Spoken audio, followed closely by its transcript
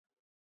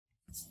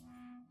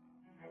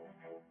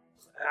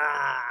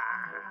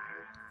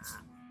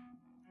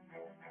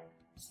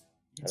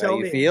Tell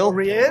me, feel? Are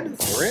we in?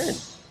 We're in.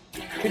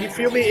 Can you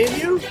feel me in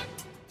you?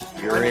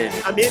 You're in.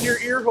 I'm in your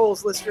ear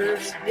holes,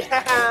 listeners.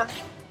 Yeah,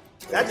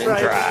 that's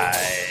right.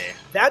 Dry.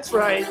 That's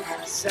right.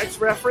 Sex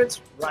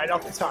reference right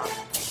off the top.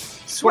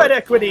 Sweat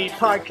Equity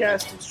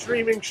podcast and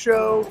streaming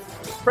show.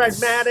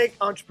 Pragmatic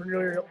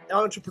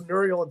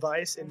entrepreneurial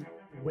advice and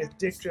with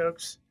dick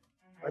jokes.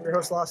 I'm your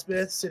host, Lost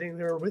Smith. Sitting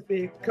there with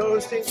me,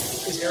 co-hosting,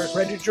 is Eric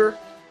Redinger.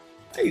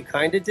 Oh, you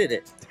kind of did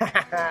it.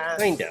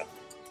 Kind of.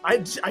 I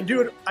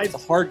do it. It's a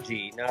hard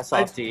G, not a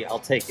soft G. I'll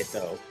take it,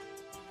 though.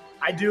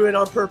 I do it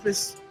on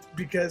purpose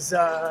because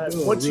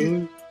once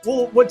you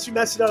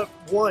mess it up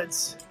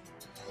once,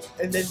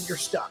 and then you're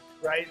stuck,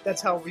 right?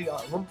 That's how we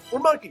are. We're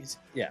monkeys.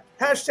 Yeah.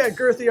 Hashtag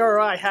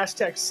GirthyRI,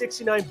 hashtag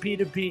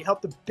 69B2B.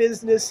 Help the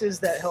businesses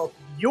that help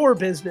your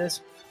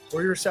business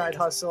or your side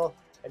hustle.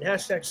 And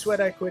hashtag Sweat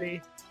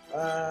Equity.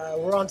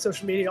 We're on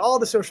social media, all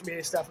the social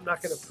media stuff. I'm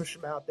not going to push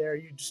them out there.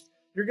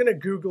 You're going to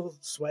Google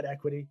Sweat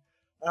Equity.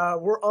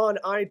 We're on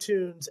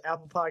iTunes,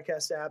 Apple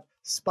Podcast app,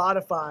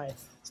 Spotify.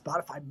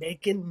 Spotify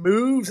making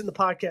moves in the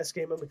podcast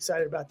game. I'm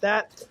excited about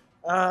that.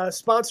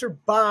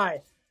 Sponsored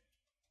by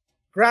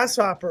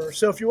Grasshopper.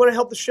 So if you want to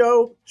help the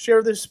show,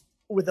 share this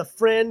with a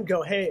friend.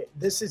 Go, hey,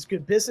 this is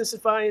good business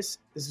advice.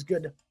 This is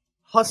good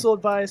hustle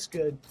advice.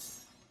 Good,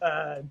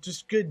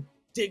 just good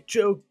dick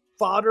joke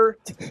fodder.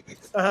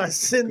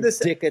 Send this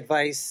dick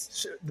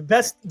advice.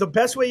 The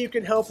best way you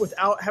can help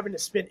without having to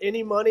spend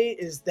any money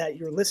is that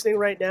you're listening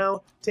right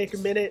now. Take a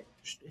minute,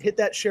 hit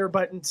that share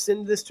button,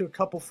 send this to a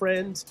couple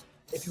friends.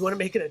 If you want to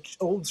make it an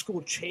old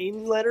school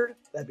chain letter,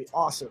 that'd be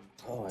awesome.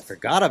 Oh, I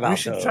forgot about We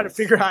should those. try to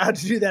figure out how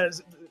to do that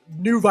as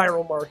new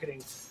viral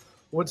marketing.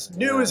 What's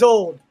new is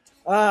old.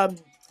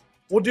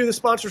 We'll do the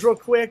sponsors real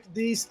quick.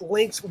 These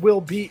links will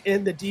be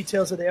in the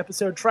details of the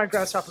episode.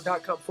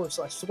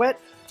 Trygrasshopper.com/sweat.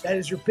 That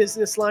is your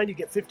business line. You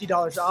get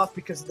 $50 off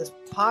because of this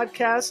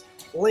podcast.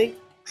 Link,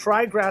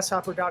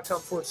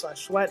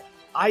 trygrasshopper.com/sweat.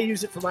 I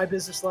use it for my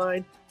business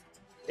line.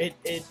 It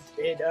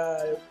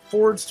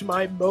forwards to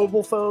my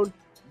mobile phone.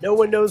 No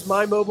one knows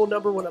my mobile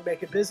number when I'm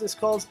making business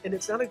calls, and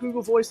it's not a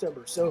Google Voice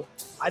number, so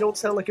I don't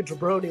sound like a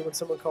jabroni when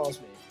someone calls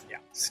me. Yeah.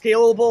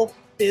 Scalable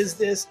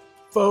business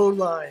phone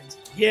lines.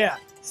 Yeah,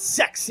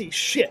 sexy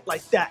shit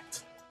like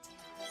that.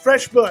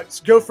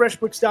 FreshBooks,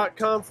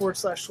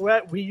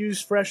 gofreshbooks.com/sweat. We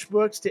use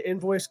FreshBooks to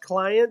invoice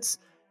clients,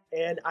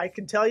 and I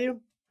can tell you,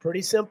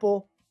 pretty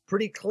simple,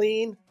 pretty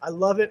clean. I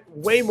love it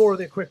way more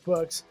than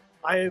QuickBooks.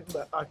 I am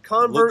a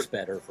convert. Looks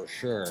better for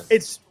sure.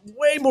 It's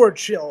way more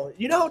chill.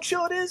 You know how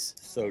chill it is?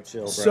 So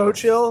chill, bro. So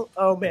chill.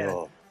 Oh, man.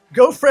 Oh.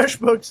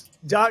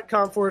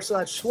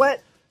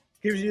 GoFreshBooks.com/sweat.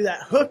 Gives you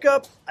that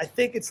hookup. I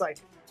think it's like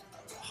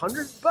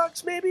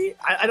 $100 maybe.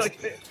 I don't.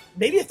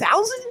 Maybe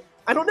 1,000.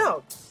 I don't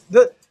know.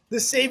 The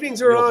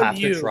savings are You'll on have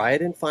you. to try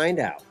it and find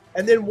out.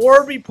 And then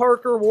Warby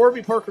Parker,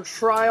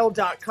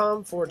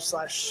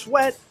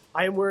 warbyparkertrial.com/sweat.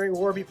 I am wearing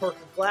Warby Parker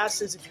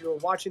glasses. If you're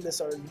watching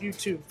this on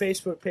YouTube,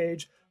 Facebook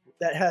page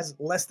that has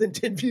less than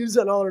 10 views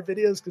on all our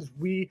videos because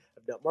we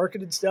have not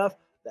marketed stuff,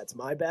 that's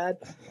my bad.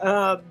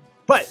 But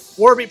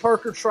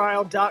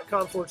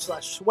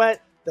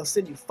warbyparkertrial.com/sweat. They'll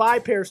send you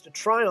 5 pairs to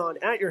try on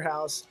at your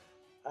house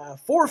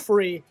for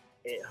free.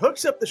 It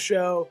hooks up the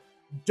show.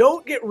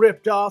 Don't get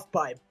ripped off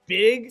by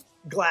big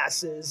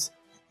glasses.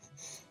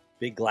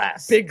 Big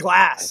glass. Big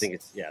glass. I think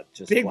it's,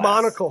 just big glass.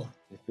 monocle.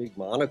 Big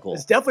monocle.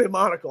 It's definitely a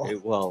monocle.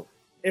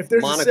 If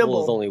there's monocle a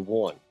symbol, is only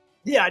one.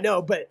 Yeah, I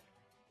know, but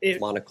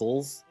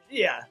Monocles.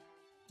 Yeah,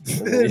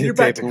 You you're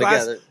back tape to them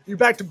glass. together. You're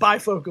back to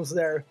bifocals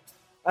there,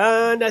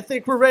 and I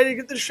think we're ready to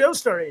get the show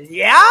started.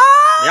 Yeah.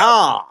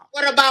 Yeah.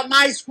 What about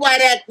my sweat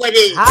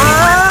equity?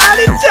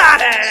 Howdy,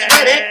 Johnny.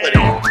 Sweat equity.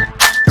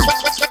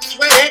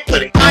 Sweat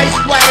equity. My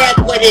sweat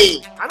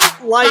equity. I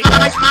don't like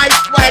My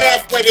sweat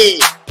equity.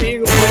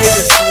 being away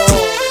this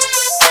long.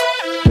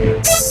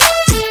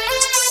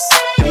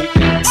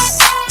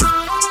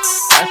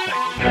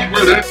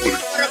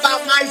 What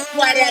about my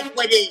sweat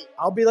equity?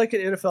 I'll be like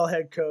an NFL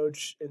head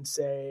coach and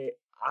say,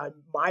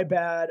 "I'm my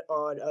bad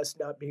on us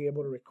not being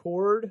able to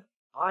record.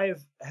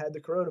 I've had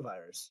the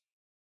coronavirus."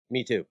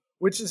 Me too.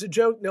 Which is a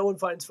joke no one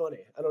finds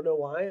funny. I don't know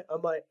why.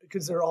 I'm like,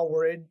 because they're all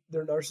worried.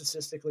 They're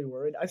narcissistically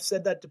worried. I've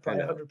said that to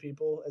probably I know. 100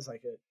 people as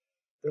like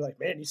they're like,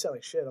 man, you sound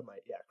like shit. I'm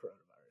like, yeah,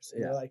 coronavirus.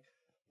 And Yeah. they're like,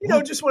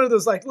 just one of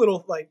those like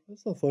little, like,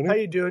 That's not funny. how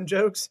you doing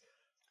jokes.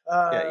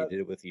 Yeah, you did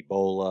it with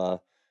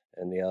Ebola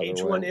and the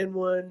other one.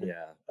 H1N1.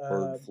 Yeah,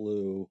 bird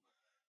flu.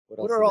 What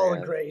else are did all they the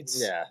have? greats?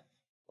 Yeah,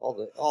 all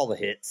the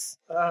hits.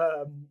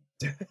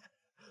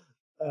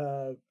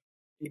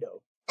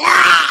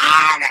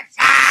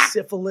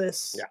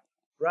 Syphilis. Yeah.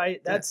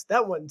 Right?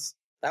 That one's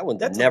That one's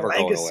that's never a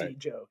going legacy away.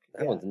 joke.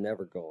 That Yeah. one's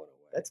never going away.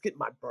 That's getting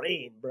my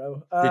brain,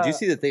 bro. Did you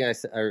see the thing I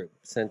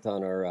sent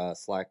on our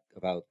Slack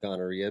about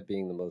gonorrhea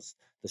being the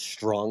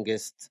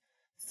strongest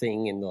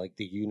thing in like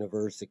the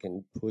universe? It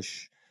can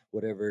push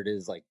whatever it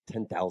is like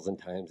 10,000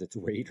 times its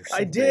weight or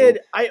something. I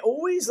did. I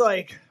always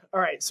like. All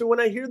right. So when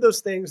I hear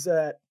those things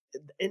that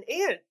an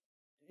ant,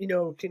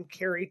 can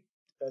carry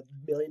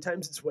 1,000,000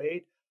 times its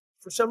weight,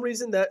 for some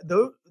reason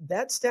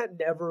that stat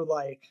never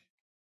like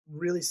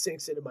really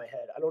sinks into my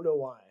head. I don't know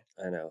why.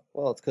 I know.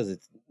 Well, it's because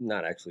it's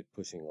not actually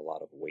pushing a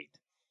lot of weight.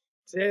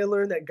 Today I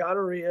learned that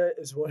gonorrhea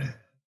is what.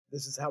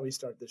 This is how we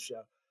start this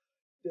show.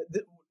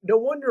 No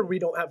wonder we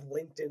don't have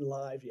LinkedIn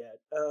Live yet.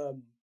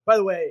 By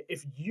the way,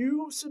 if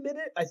you submit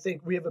it, I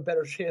think we have a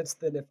better chance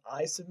than if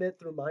I submit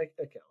through my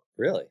account.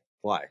 Really?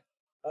 Why?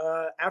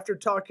 After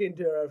talking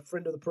to a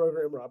friend of the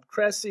program, Rob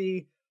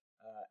Cressy,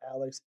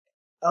 Alex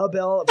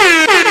Abel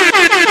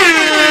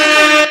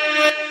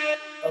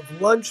of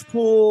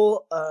Lunchpool,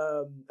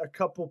 a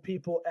couple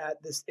people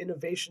at this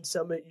innovation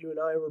summit you and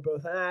I were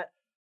both at,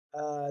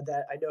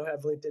 that I know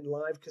have LinkedIn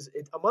Live, because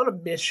I'm on a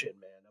mission,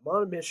 man. I'm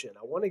on a mission.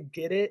 I want to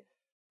get it.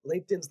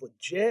 LinkedIn's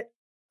legit.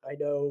 I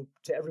know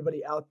to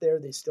everybody out there,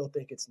 they still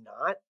think it's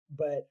not,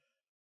 but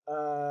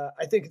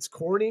I think it's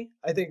corny.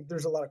 I think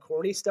there's a lot of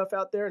corny stuff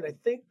out there, and I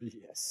think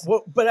Yes.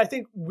 but I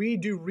think we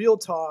do real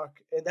talk,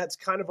 and that's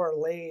kind of our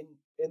lane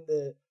in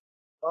the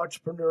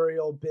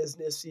entrepreneurial,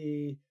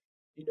 businessy.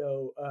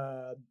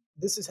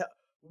 This is how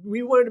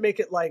we wanted to make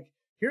it. Like,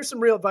 here's some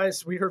real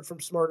advice we heard from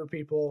smarter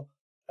people,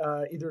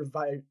 either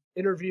by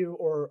interview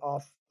or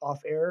off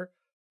air,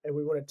 and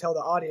we want to tell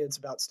the audience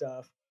about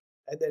stuff,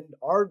 and then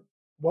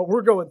what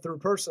we're going through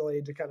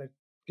personally to kind of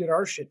get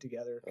our shit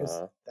together,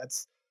 because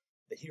that's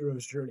the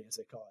hero's journey, as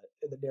they call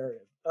it in the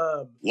narrative.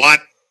 What?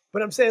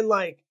 But I'm saying,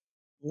 like,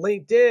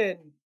 LinkedIn,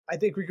 I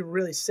think we could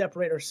really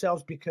separate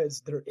ourselves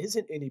because there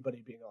isn't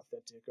anybody being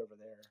authentic over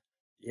there.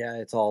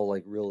 Yeah, it's all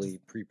like really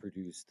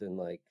pre-produced and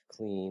like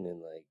clean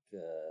and like.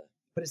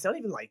 But it's not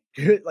even like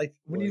good. Like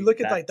when you Like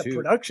look at that like the too.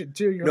 production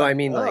too, you're No, like, I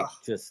mean like ugh.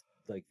 just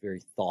like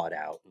very thought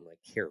out and like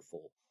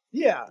careful.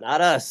 Yeah.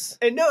 Not us.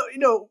 And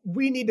no,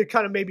 we need to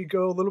kind of maybe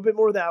go a little bit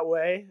more that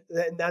way.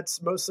 And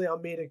that's mostly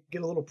on me to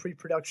get a little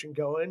pre-production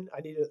going.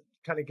 I need to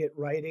kind of get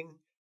writing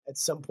at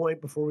some point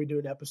before we do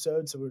an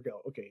episode. So we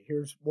go, okay,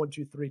 here's 1,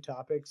 2, 3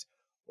 topics,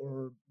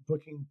 or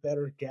booking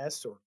better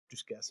guests, or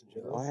just guests in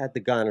general. I had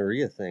the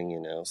gonorrhea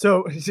thing,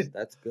 So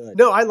That's good.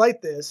 no, I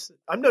like this.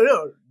 I'm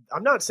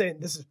not saying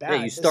this is bad.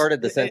 Yeah, you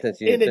started the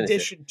sentence. You In didn't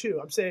finish it. addition to,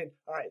 I'm saying,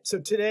 all right. So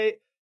today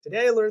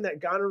I learned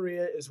that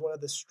gonorrhea is one of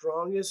the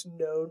strongest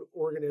known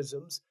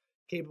organisms,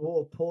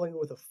 capable of pulling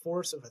with a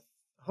force of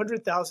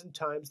 100,000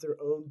 times their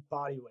own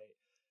body weight.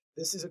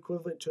 This is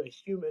equivalent to a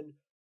human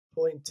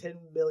pulling 10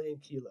 million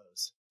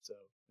kilos. So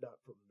not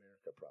from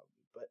America, probably,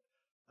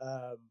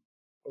 but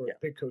or Yeah. a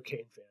big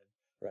cocaine fan.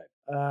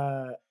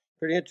 Right.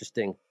 Pretty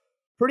interesting.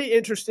 Pretty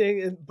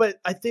interesting. But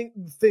I think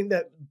the thing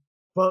that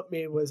bumped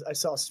me was I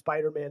saw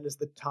Spider-Man as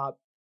the top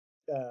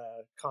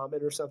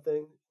comment or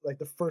something, like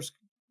the first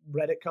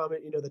Reddit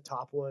comment, the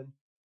top one.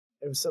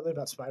 It was something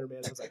about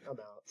Spider-Man. I was like, I'm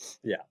out.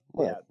 Yeah.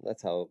 Well, Yeah.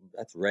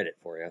 that's Reddit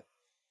for you.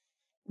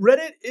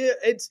 Reddit,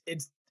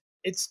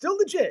 it's still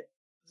legit.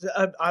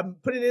 I'm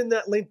putting it in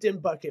that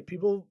LinkedIn bucket.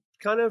 People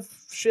kind of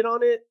shit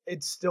on it.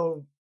 There's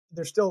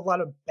still a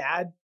lot of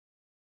bad.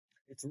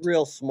 It's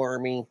real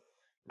smarmy.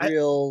 I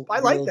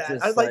like that.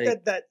 I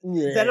like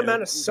that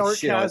amount of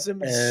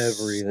sarcasm.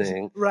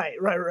 Everything.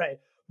 Right.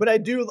 But I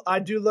do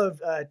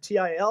love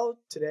TIL.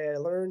 Today I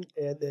learned,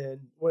 and then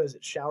what is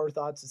it? Shower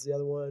Thoughts is the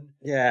other one.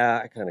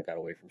 Yeah, I kind of got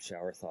away from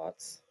shower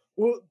thoughts.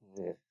 Well,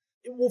 Yeah.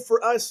 well,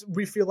 for us,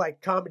 we feel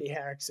like comedy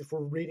hacks if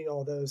we're reading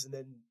all those and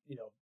then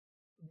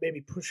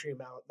maybe pushing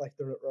them out like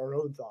they're our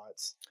own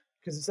thoughts,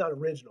 because it's not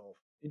original.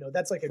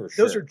 That's like For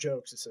those sure. are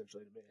jokes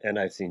essentially to me. And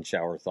I've seen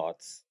shower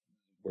thoughts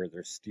where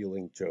they're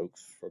stealing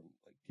jokes from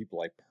like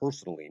people I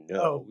personally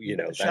know.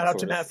 That shout out to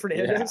sort of Matt stuff.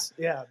 Fernandez.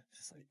 Yeah.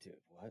 Just like, dude,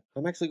 what?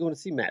 I'm actually going to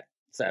see Matt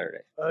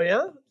Saturday. Oh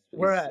yeah.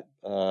 Where He's, at?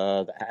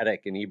 The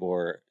Attic in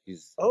Ybor.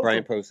 He's Oh.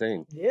 Brian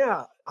Posehn.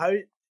 Yeah.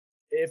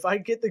 If I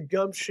get the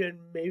gumption,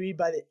 maybe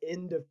by the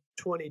end of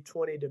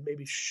 2020 to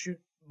maybe shoot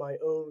my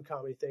own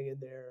comedy thing in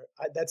there,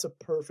 that's a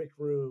perfect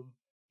room.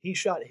 He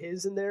shot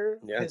his in there.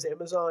 Yeah. His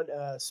Amazon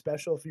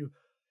special. If you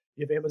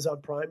have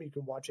Amazon Prime, you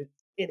can watch it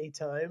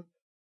anytime.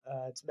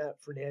 It's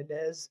Matt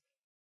Fernandez.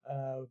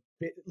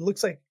 It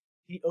looks like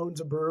he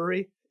owns a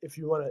brewery. If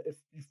you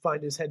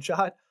find his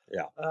headshot.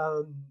 Yeah.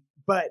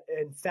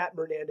 And Fat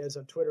Hernandez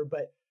on Twitter.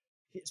 But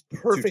it's 2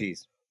 perfect.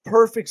 T's.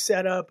 Perfect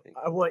setup.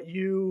 I want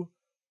you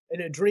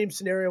in a dream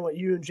scenario. I want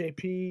you and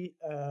JP,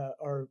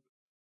 our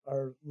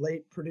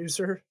late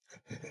producer.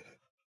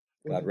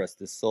 God rest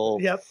his soul.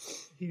 Yep,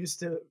 he used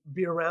to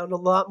be around a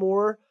lot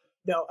more.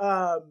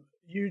 No,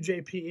 you,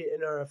 JP,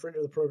 and our friend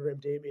of the program,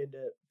 Damien,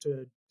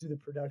 to do the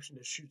production,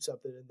 to shoot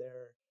something in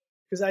there,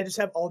 because I just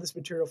have all this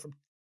material from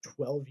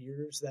 12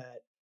 years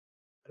that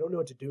I don't know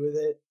what to do with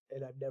it,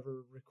 and I've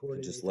never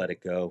recorded. Just anything. let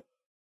it go.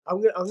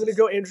 I'm gonna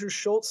go Andrew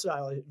Schultz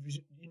style.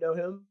 You know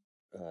him?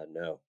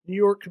 No. New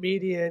York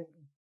comedian,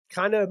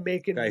 kind of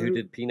making Guy who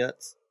did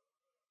Peanuts,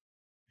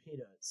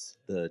 Peanuts.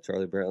 the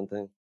Charlie Brown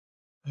thing.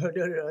 Oh,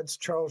 no, it's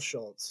Charles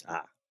Schultz.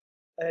 Ah.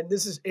 And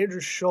this is Andrew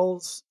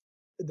Schultz.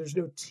 There's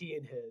no T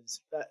in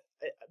his, but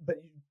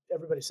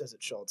everybody says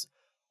it's Schultz.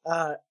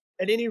 At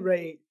any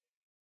rate,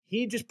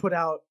 he just put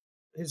out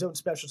his own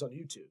specials on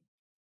YouTube.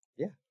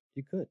 Yeah,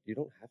 you could. You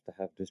don't have to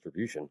have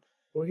distribution.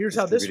 Well, here's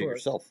how this Distribute it works.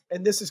 yourself.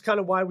 And this is kind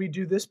of why we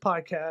do this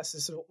podcast.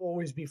 This will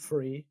always be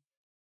free.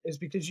 is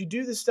because you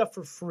do this stuff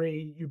for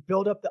free. You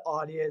build up the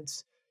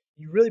audience.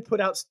 You really put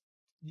out,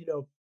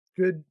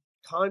 good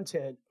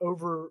content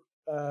over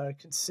a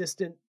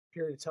consistent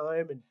period of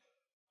time,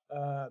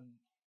 and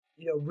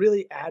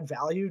really add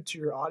value to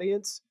your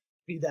audience.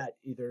 Be that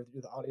either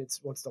the audience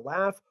wants to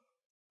laugh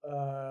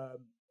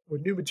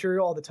with new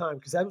material all the time,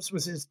 because that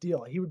was his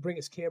deal. He would bring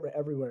his camera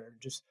everywhere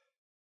and just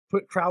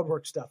put crowd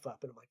work stuff up,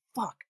 and I'm like,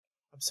 fuck,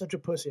 I'm such a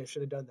pussy. I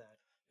should have done that.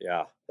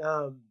 Yeah.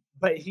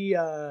 But he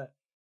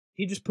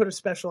just put a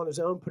special on his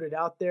own, put it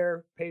out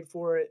there, paid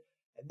for it,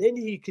 and then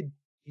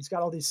he's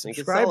got all these He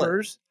could sell it.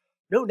 subscribers.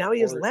 No, now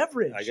he has Or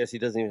leverage. I guess he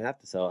doesn't even have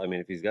to sell. I mean,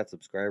 if he's got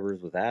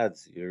subscribers with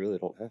ads, you really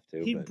don't have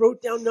to. He but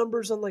broke down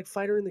numbers on like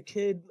Fighter and the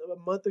Kid a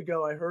month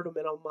ago. I heard him,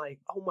 and I'm like,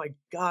 oh my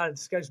God,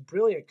 this guy's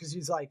brilliant. Because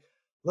he's like,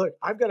 look,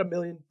 I've got 1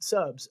 million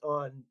subs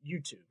on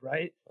YouTube,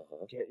 right?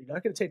 Uh-huh. You're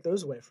not going to take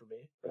those away from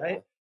me, right?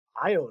 Yeah.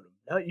 I own them,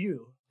 not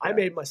you. I Yeah.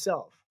 made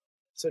myself.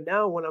 So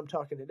now when I'm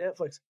talking to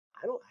Netflix,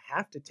 I don't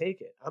have to take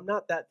it. I'm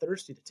not that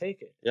thirsty to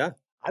take it. Yeah.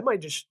 I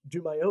might just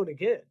do my own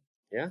again.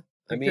 Yeah.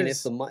 I mean,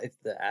 if Because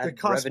the ad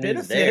cost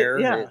revenue's benefit, there,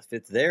 yeah. if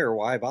it's there,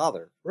 why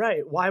bother?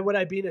 Right. Why would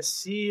I be in a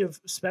sea of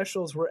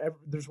specials where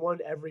there's one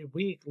every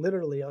week,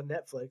 literally on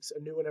Netflix, a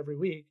new one every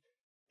week,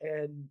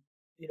 and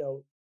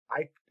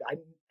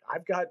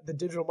I've got the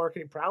digital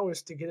marketing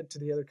prowess to get it to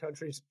the other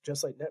countries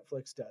just like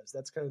Netflix does.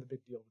 That's kind of the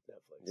big deal with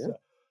Netflix. Yeah. So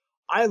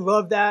I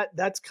love that.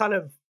 That's kind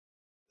of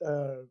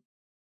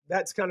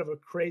a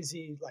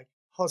crazy like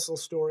hustle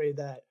story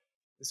that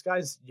this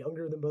guy's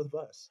younger than both of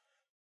us.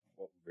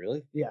 Well,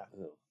 really? Yeah.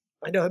 Oh,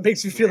 I know it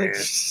makes you feel like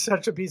Man.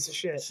 such a piece of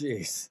shit.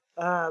 jeez.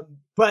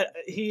 But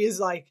he's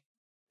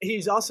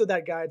also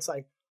that guy. It's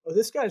like, oh,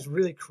 this guy's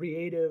really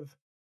creative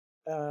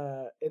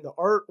in the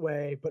art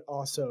way, but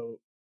also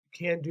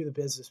can do the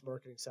business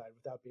marketing side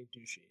without being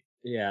douchey.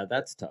 Yeah,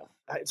 that's tough.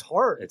 It's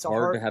hard. It's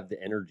hard to have the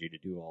energy to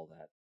do all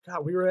that.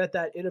 God, we were at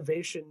that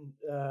innovation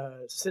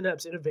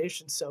Synapse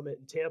Innovation Summit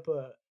in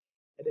Tampa,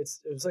 and it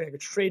was like a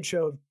trade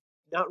show of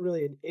not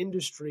really an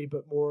industry,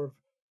 but more of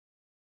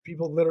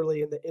people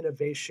literally in the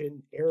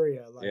innovation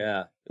area. Like,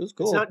 Yeah, it was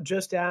cool. it's not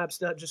just apps,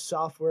 not just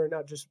software,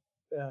 not just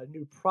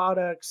new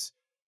products.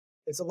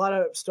 It's a lot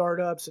of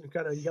startups and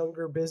kind of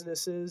younger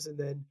businesses, and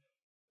then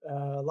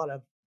a lot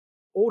of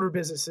older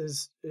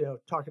businesses,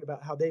 talking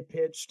about how they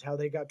pitched, how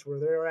they got to where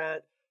they're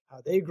at,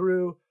 how they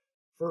grew.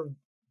 For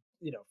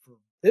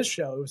this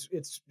show,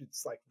 it's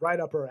like right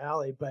up our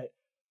alley. But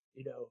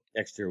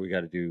Next year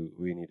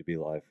we need to be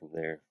live from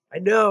there. I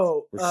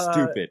know We're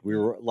stupid. We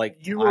were like,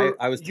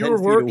 I was 10 you were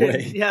feet working.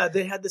 away. Yeah,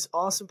 they had this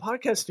awesome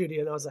podcast studio,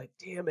 and I was like,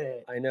 damn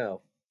it. I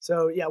know.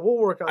 So yeah, we'll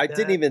work on I that.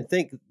 didn't even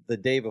think the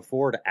day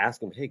before to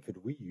ask him, hey,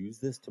 could we use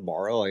this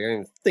tomorrow? Like, I didn't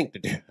even think to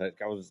do that.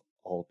 I was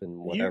all up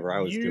in whatever I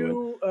was doing.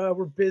 You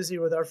were busy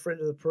with our friend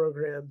of the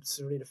program,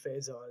 Serena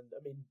Faison.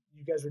 I mean,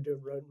 you guys were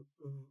doing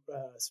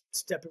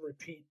step and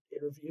repeat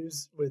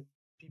interviews with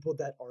people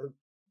that aren't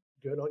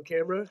good on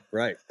camera.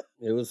 Right.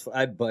 It was,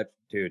 but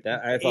dude,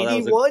 I thought that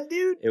was 81,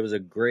 dude. it was a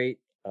great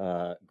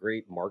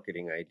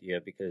marketing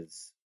idea,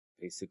 because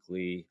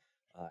basically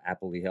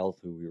Apple Health,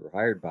 who we were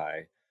hired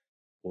by,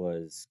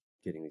 was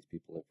getting these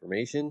people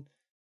information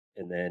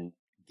and then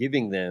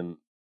giving them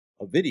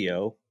a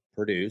video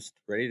produced,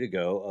 ready to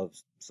go, of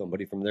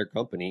somebody from their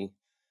company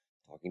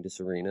talking to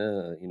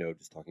Serena,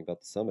 just talking about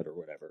the summit or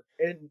whatever.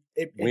 And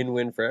it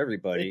Win-win for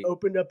everybody. It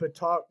opened up a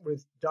talk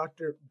with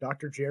Dr.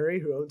 Jerry,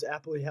 who owns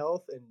Apple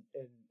Health, and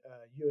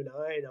you and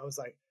I was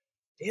like,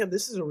 damn,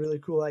 this is a really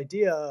cool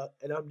idea.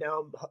 And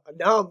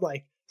I'm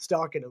like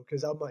stalking him,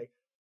 because I'm like,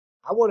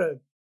 I want to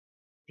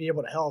be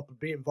able to help and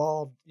be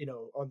involved,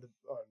 on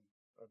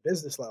a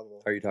business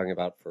level. Are you talking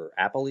about for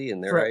Appley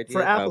and their idea?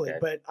 For Apple, Okay.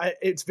 but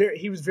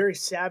he was very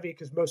savvy,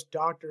 because most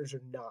doctors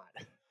are not.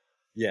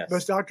 Yes.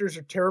 Most doctors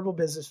are terrible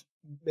businessmen.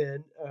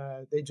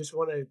 They just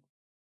want to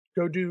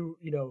go do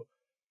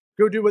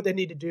what they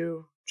need to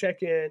do,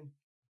 check in,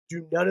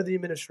 do none of the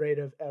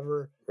administrative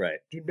ever, Right.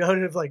 do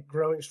none of like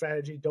growing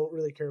strategy, don't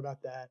really care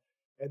about that,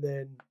 and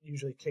then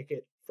usually kick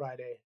it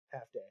Friday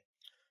half day.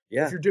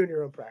 Yeah. If you're doing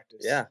your own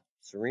practice. Yeah.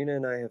 Serena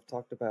and I have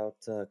talked about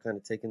kind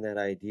of taking that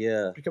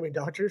idea, Becoming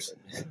doctors.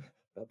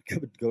 about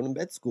going to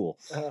med school.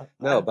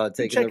 About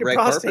taking the checking red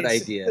carpet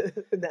prostates idea.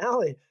 in the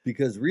alley.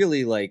 Because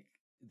really, like,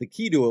 the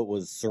key to it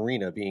was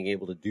Serena being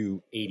able to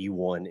do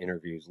 81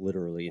 interviews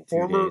literally in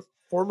 2 days.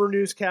 Former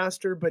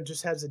newscaster, but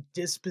just has a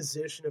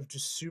disposition of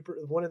just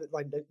one of the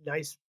like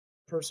nice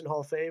person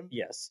Hall of Fame.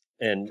 Yes.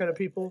 And kind of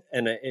people.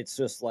 And it's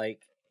just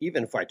like,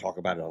 even if I talk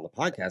about it on the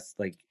podcast,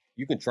 like,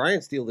 you can try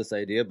and steal this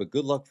idea, but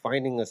good luck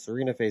finding a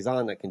Serena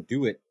Faison that can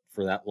do it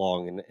for that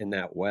long and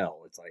that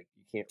well. It's like,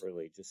 you can't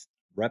really just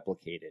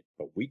replicate it,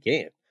 but we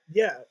can.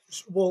 Yeah.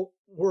 Well,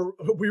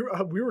 we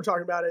were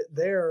talking about it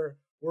there,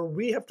 where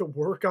we have to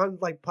work on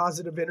like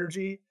positive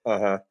energy,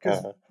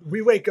 because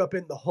we wake up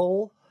in the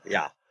hole.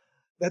 Yeah.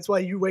 That's why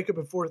you wake up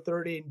at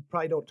 4:30 and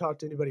probably don't talk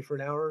to anybody for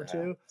an hour or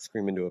two.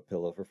 Scream into a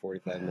pillow for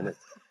 45 minutes.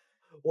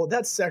 Well,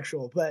 that's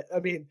sexual, but I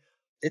mean,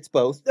 It's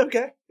both.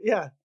 okay,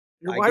 yeah.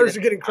 Your wires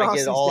are getting crossed. I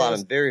get it all out.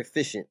 I'm very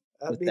efficient.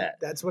 with that.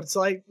 That's what it's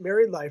like,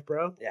 married life,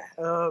 bro.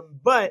 Yeah.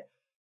 But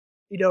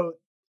you know,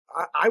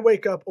 I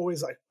wake up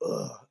always like,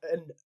 ugh,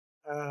 and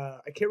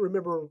I can't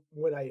remember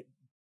when I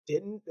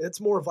didn't.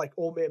 It's more of like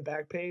old man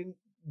back pain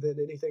than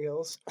anything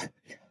else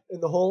in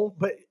the hole.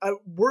 But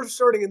we're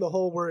starting in the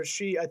hole where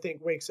she, I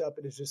think, wakes up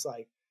and is just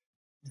like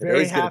very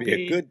Today's gonna happy.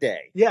 be a good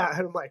day. Yeah,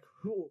 and I'm like,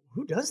 who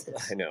does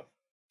this? I know.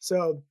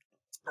 So,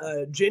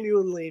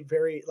 genuinely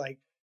very like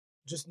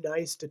just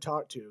nice to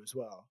talk to as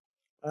well.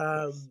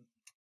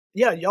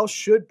 Yeah, y'all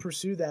should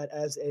pursue that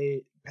as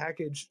a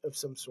package of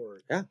some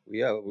sort.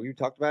 Yeah, we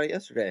talked about it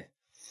yesterday.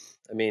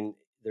 I mean,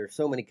 there's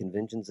so many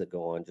conventions that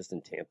go on just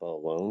in Tampa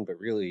alone, but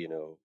really,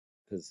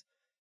 because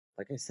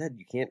like I said,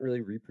 you can't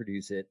really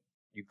reproduce it.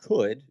 You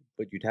could,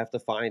 but you'd have to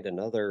find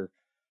another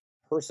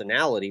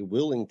personality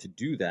willing to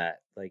do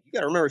that. Like, you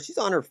got to remember, she's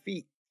on her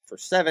feet for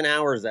 7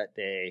 hours that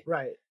day,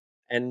 Right.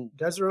 and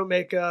Does her own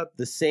makeup.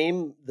 the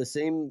same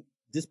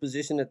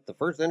disposition at the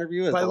first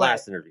interview as By the the way,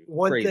 last interview.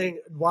 One Crazy. thing,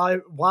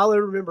 while I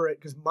remember it,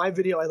 because my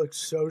video, I look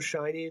so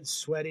shiny and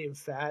sweaty and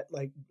fat,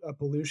 like a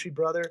Belushi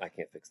brother. I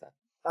can't fix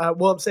that.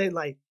 Well, I'm saying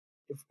like,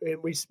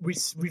 and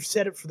we've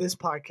said it for this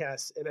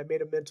podcast, and I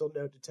made a mental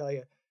note to tell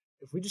you,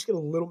 if we just get a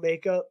little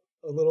makeup,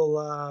 a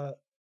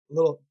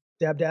little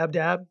dab,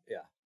 Yeah.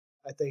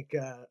 I think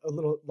a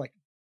little like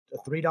a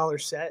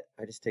 $3 set.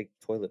 I just take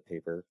toilet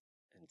paper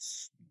and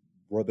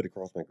rub it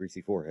across my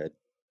greasy forehead.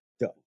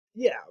 Done.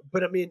 Yeah,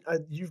 but I mean,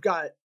 you've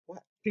got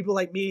What? people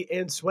like me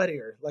and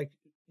sweatier, like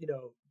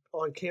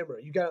on camera.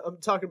 I'm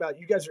talking about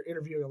you guys are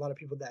interviewing a lot of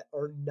people that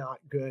are not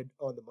good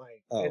on the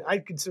mic, and Oh. I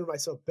consider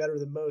myself better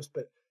than most.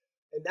 But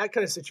in that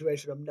kind of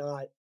situation,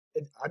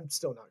 I'm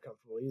still not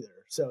comfortable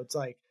either. So it's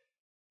like,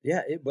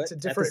 Yeah, but It's a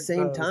at the different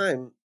same mode.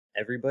 time,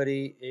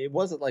 everybody, it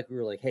wasn't like we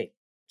were like, hey,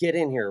 get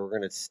in here, we're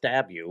going to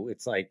stab you.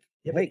 It's like,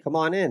 Yeah, hey, but- come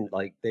on in.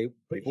 Like, people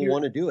here-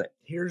 want to do it.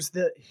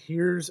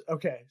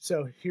 okay.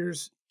 So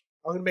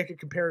I'm gonna make a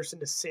comparison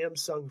to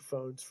Samsung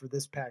phones for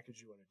this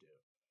package you want to do.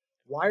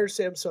 Why are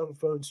Samsung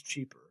phones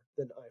cheaper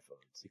than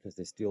iPhones? Because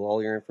they steal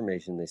all your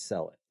information, they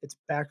sell it. It's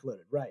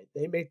backloaded, right?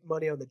 They make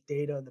money on the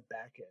data on the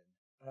back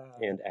end.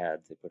 And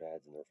ads, they put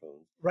ads in their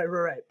phones.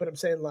 Right. But I'm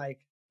saying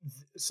like,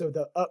 so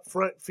the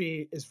upfront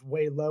fee is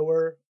way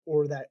lower,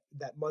 or that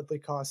monthly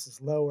cost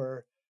is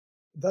lower,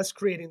 thus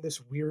creating this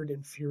weird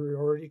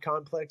inferiority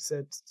complex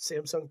that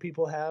Samsung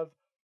people have.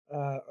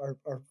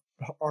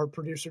 Our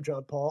producer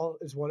John Paul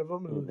is one of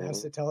them who has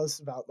Mhm. to tell us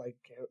about like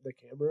the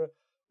camera,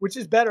 which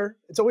is better.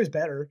 It's always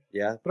better.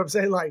 Yeah. But I'm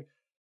saying like,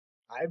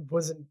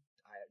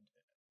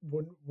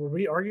 were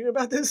we arguing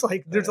about this?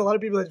 Like, there's a lot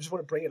of people that just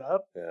want to bring it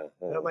up. Yeah.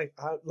 And I'm like,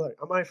 look,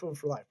 I'm iPhone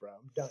for life, bro.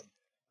 I'm done.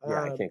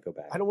 yeah, I can't go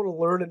back. I don't want to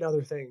learn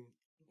another thing,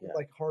 Yeah.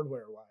 like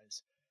hardware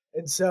wise.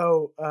 And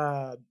so,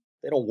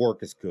 They don't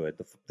work as good.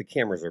 The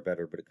cameras are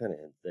better, but it kind of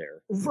ends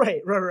there.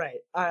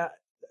 right.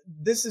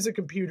 This is a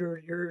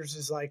computer. Yours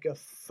is like a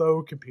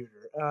faux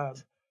computer.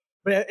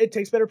 But it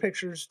takes better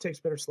pictures, takes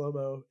better slow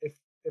mo.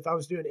 If I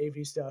was doing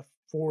AV stuff,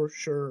 for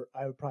sure,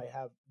 I would probably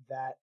have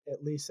that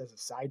at least as a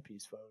side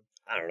piece phone.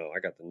 I don't know. I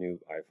got the new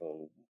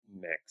iPhone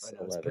Max I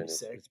know, it's 11. pretty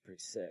sick. It's pretty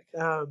sick.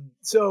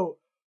 So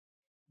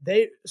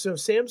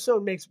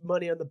Samsung makes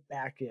money on the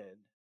back end,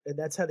 and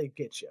that's how they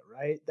get you,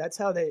 right? That's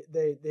how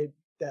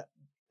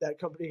that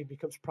company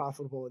becomes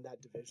profitable in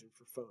that division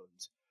for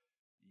phones.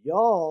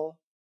 Y'all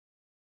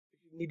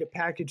need to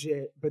package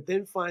it, but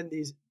then find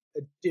these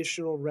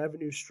additional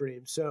revenue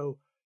streams. So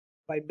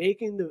by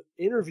making the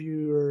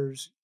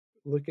interviewers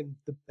looking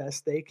the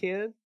best they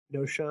can,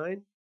 no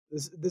shine.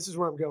 This is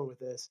where I'm going with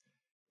this,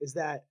 is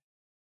that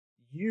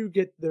you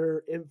get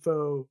their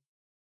info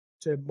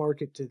to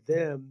market to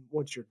them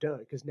once you're done,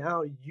 because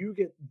now you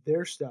get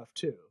their stuff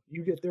too.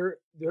 You get their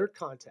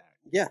contact.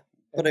 Yeah.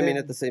 But And I mean, then-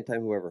 at the same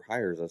time, whoever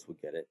hires us would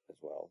get it as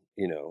well.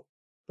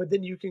 But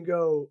then you can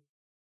go,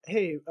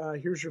 hey,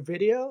 here's your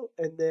video,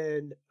 and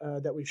then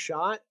that we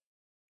shot,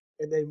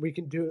 and then you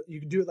can do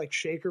it like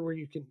Shaker, where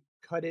you can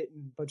cut it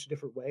in a bunch of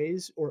different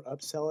ways or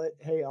upsell it.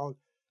 Hey,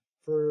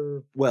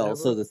 Well, whatever.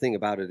 so the thing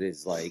about it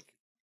is, like,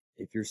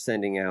 if you're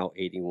sending out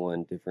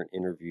 81 different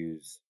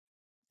interviews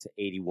to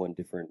 81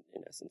 different,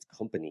 in essence,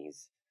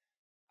 companies,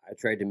 I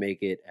tried to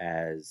make it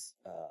as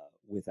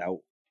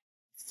without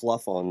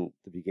fluff on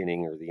the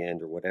beginning or the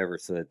end or whatever,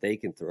 so that they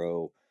can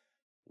throw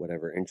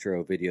whatever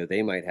intro video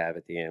they might have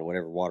at the end,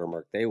 whatever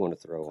watermark they want to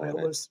throw on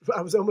it.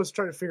 I was almost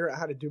trying to figure out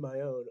how to do my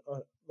own,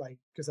 like,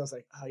 because I was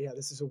like, oh yeah,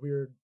 this is a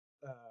weird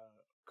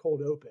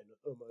cold open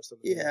almost.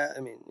 Yeah, I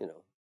mean,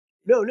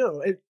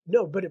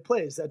 No, but it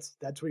plays.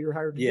 That's what you're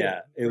hired to do.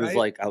 yeah, it was right?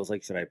 like, I was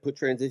like, should I put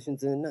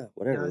transitions in? No,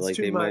 whatever. it's Like,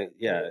 too they much. might,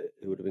 yeah,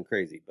 it would have been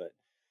crazy, but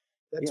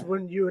That's yeah.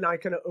 when you and I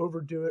kind of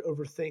overdo it,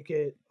 overthink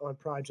it on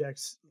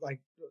projects.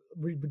 Like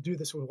we would do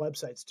this with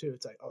websites too.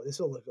 It's like, oh, this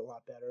will look a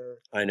lot better.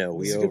 I know This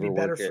we is gonna be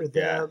better overwork for it.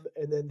 Yeah. them,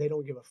 and then they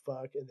don't give a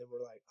fuck, and then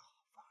we're like, oh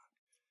fuck,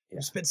 Yeah.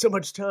 we spent so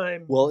much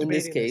time. Well, in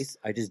this debating case,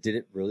 I just did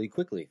it really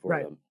quickly for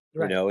Right, them,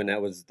 right. and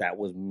that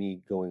was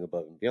me going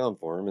above and beyond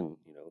for him, and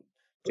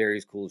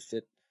Jerry's cool as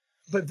shit.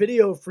 But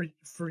video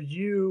for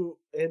you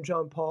and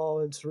John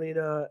Paul and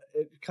Serena,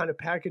 kind of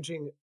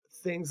packaging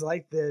things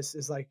like this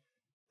is like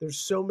there's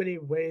so many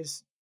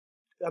ways.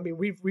 I mean,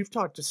 we've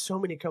talked to so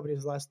many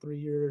companies the last 3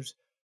 years.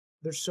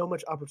 There's so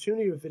much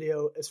opportunity with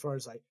video as far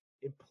as like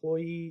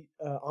employee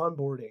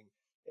onboarding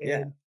Yeah.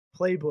 and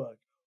playbook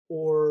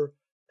or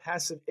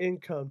passive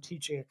income,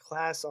 teaching a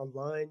class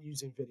online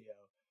using video.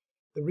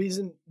 The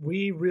reason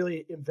we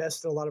really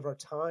invested a lot of our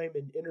time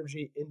and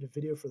energy into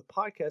video for the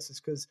podcast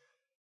is because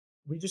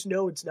we just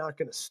know it's not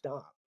going to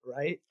stop,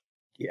 right?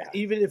 Yeah.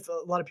 Even if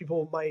a lot of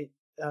people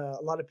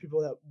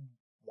that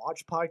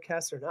watch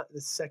podcasts are not the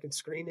second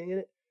screening in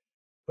it,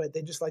 but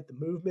they just like the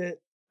movement.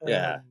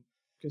 Yeah.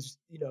 Because,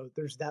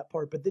 there's that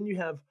part. But then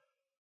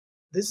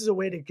this is a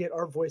way to get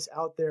our voice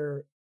out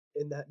there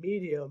in that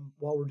medium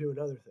while we're doing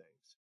other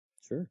things.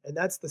 Sure. And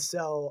that's the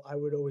sell I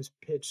would always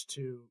pitch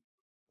to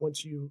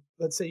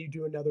let's say you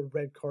do another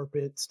red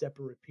carpet step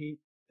and repeat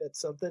at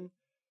something.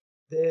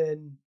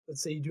 Then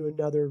let's say you do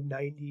another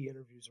 90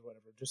 interviews or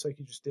whatever, just like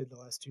you just did the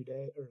last 2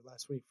 days or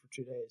last week for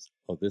 2 days.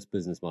 Oh, this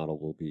business model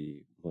will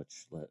be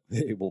much less.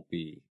 It won't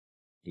be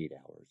 8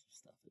 hours of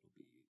stuff. It'll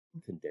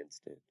be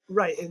condensed in.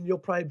 Right. And you'll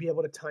probably be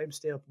able to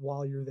timestamp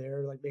while you're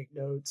there, like make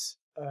notes.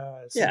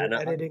 So Yeah, your and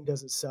editing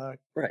doesn't suck.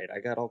 Right. I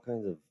got all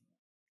kinds of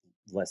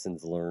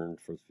lessons learned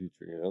for the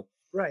future,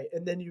 Right.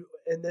 And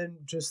then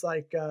just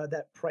like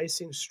that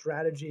pricing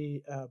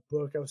strategy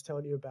book I was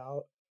telling you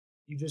about,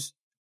 you just,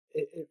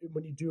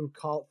 when you do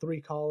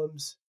 3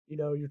 columns,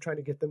 you're trying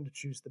to get them to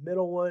choose the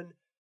middle one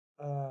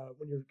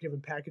when you're giving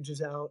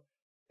packages out.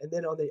 And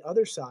then on the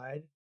other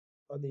side,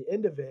 on the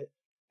end of it,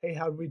 hey,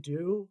 how do we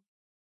do?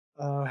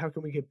 How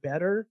can we get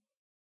better?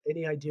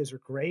 Any ideas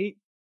are great.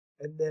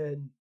 And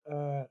then,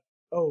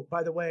 oh,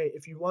 by the way,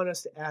 if you want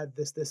us to add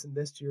this, this, and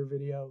this to your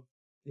video,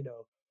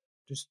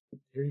 just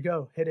here you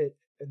go, hit it.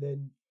 And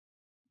then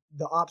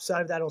the op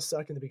side of that will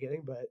suck in the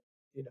beginning, but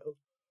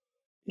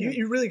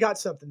you really got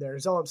something there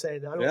is all I'm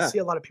saying. I don't see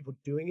a lot of people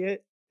doing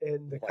it.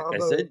 And the like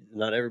combo, I said,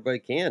 not everybody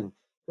can.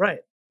 right.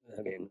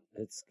 I mean,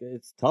 it's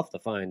tough to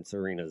find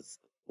Serenas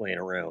laying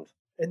around,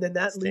 And then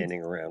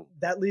standing around.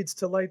 that leads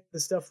to like the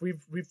stuff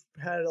we've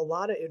had a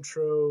lot of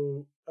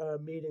intro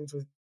meetings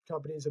with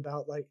companies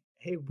about like,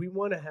 hey, we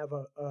want to have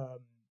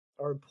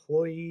our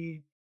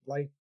employee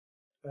like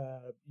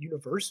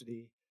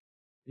university.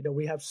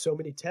 We have so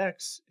many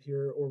techs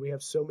here, or we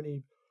have so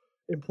many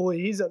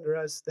employees under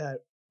us that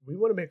we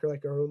want to make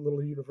our own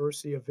little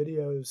university of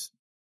videos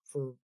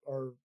for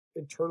our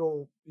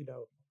internal,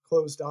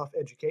 closed off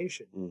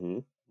education. Mm-hmm.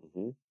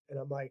 Mm-hmm. And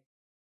I'm like,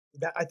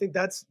 I think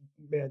that's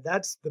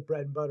the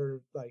bread and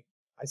butter. Like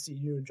I see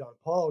you and John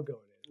Paul going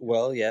in.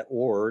 Well, yeah,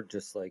 or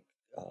just like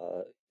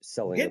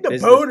selling Getting a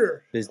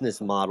boner.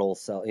 business model,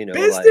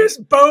 Business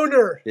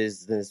boner.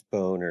 Business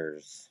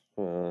boners.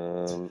 I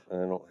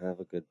don't have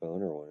a good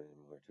boner one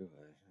anymore, do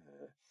I?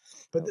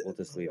 But we'll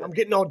just leave I'm it.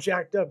 getting all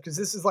jacked up because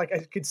this is like I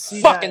could see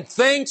Fucking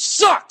thing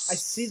sucks. I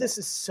see this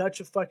as such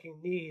a fucking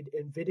need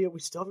in video. We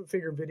still haven't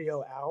figured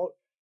video out,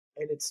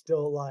 and it's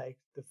still like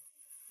the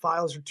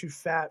files are too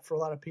fat for a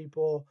lot of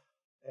people.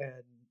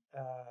 And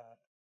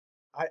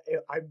I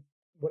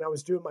when I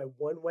was doing my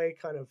one way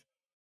kind of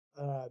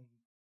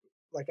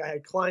like I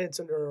had clients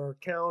under our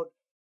account,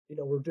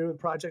 we're doing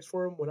projects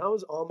for them. When I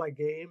was on my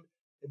game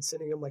and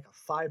sending them like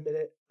a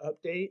 5-minute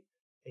update,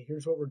 and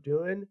here's what we're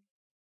doing.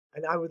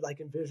 And I would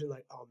like envision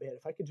like, oh man,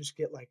 if I could just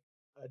get like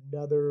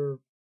an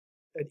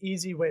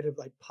easy way to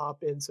like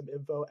pop in some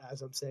info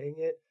as I'm saying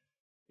it,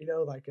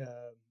 like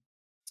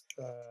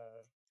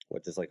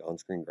what, just like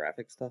on-screen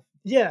graphic stuff?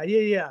 Yeah,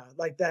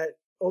 like that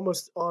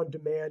almost on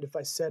demand. If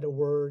I said a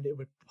word, it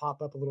would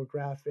pop up a little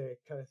graphic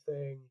kind of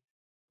thing,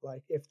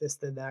 like if this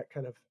then that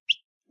kind of.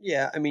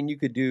 Yeah, I mean, you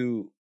could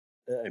do.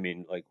 I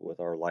mean, like with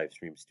our live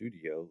stream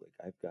studio, like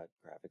I've got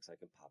graphics I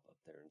can pop up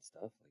there and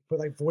stuff. But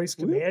like voice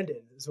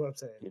commanded is what I'm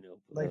saying.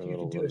 Like you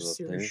can do a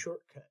Siri there.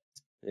 shortcut.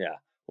 Yeah.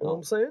 You know what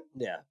I'm saying?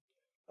 Yeah.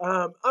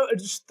 I'm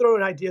just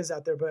throwing ideas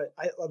out there, but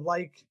I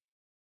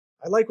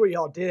like what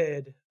y'all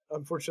did.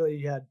 Unfortunately,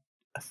 you had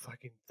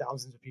fucking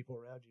thousands of people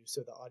around you,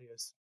 so the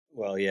audio's.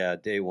 Well, yeah,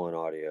 day one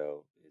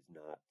audio is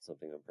not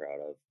something I'm proud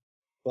of,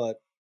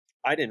 but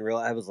I didn't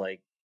realize. I was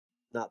like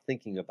not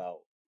thinking about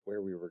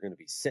where we were going to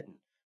be sitting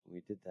when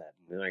we did that,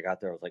 and then I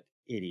got there. I was like,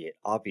 idiot.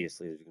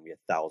 Obviously, there's going to be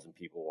 1,000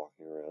 people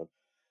walking around.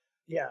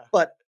 Yeah.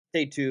 But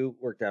day 2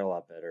 worked out a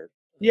lot better.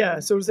 Yeah,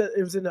 so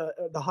it was in the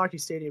hockey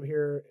stadium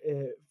here.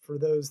 For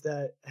those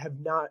that have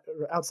not,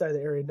 or outside of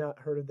the area, not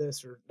heard of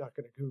this or not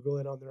going to Google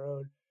it on their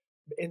own,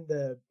 in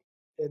the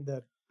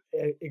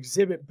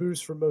exhibit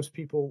booths for most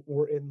people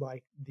were in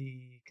like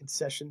the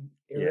concession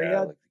area, Yeah,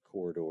 like the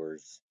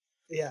corridors.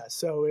 Yeah,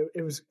 so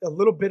it was a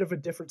little bit of a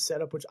different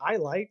setup, which I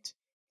liked.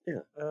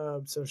 Yeah.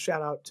 So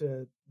shout out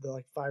to the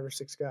like 5 or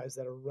 6 guys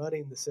that are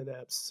running the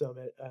Synapse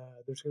Summit.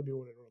 There's going to be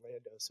one in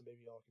Orlando, so maybe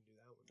y'all can do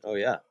that one. Oh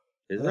yeah.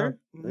 Is there?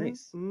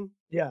 Nice.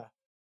 Yeah.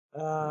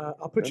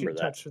 I'll put you in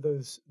touch with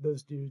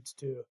those dudes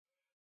too.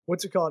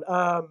 What's it called?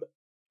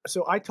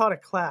 So I taught a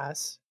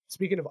class.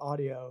 Speaking of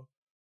audio,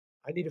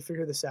 I need to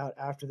figure this out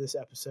after this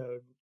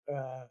episode.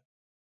 I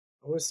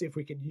want to see if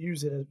we can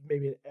use it as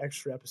maybe an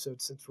extra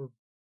episode since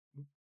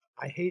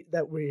I hate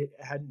that we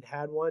hadn't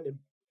had one, and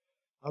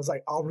I was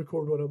like, I'll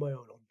record one on my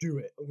own. I'll do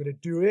it. I'm gonna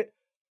do it,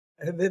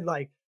 and then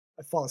like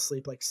I fall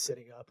asleep like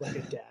sitting up like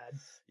a dad,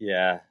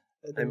 Yeah.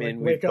 and I then mean, like,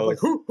 we wake up like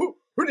both-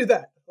 who did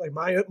that? Like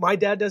my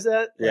dad does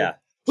that. Yeah.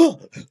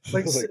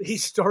 Like he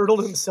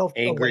startled himself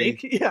Angry.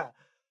 awake. Yeah.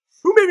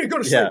 Who made me go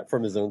to sleep? Yeah,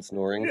 from his own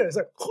snoring. Yeah, it's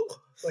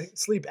like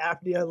sleep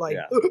apnea. Like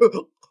Yeah.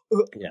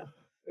 Yeah.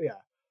 yeah.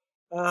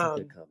 It's a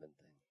good common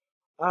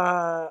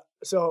thing.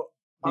 So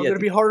I'm Yeah, gonna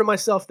be hard on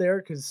myself there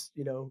because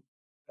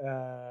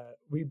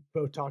we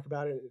both talk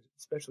about it,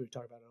 especially we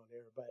talk about it on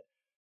air. But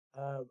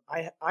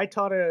I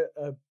taught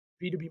a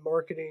B2B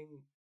marketing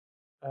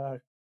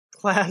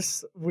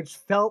class, which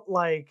felt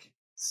like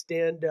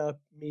stand up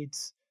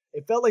meets.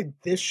 It felt like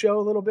this show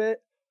a little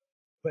bit,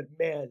 but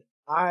man,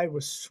 I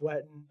was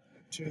sweating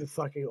to the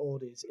fucking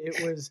oldies.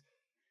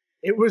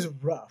 It was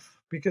rough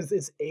because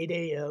it's 8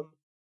 a.m.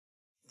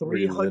 Were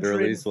you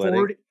literally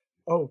 340.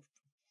 Oh,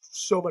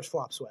 so much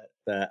flop sweat.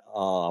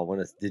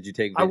 Did you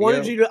take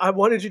video? I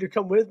wanted you to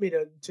come with me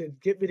to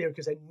get video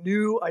because I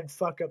knew I'd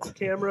fuck up the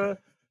camera,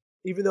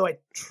 even though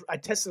I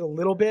tested a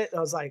little bit and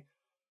I was like,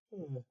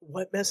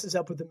 what messes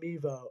up with the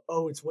Mevo?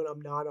 Oh, it's when I'm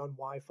not on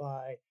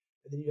Wi-Fi,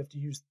 and then you have to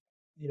use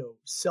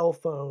cell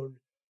phone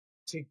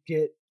to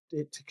get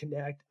it to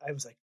connect. I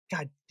was like,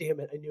 God damn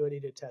it! I knew I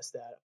needed to test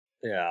that.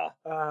 Yeah.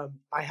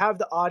 I have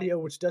the audio,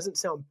 which doesn't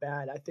sound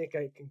bad. I think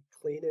I can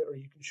clean it, or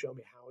you can show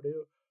me how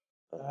to.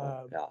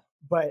 Yeah.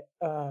 But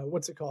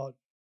what's it called?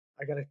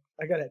 I gotta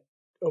edit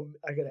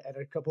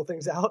a couple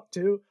things out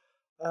too.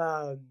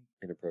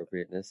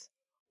 Inappropriateness.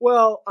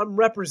 Well, I'm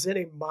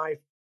representing my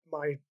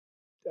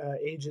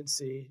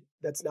agency.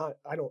 That's not.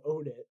 I don't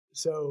own it,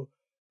 so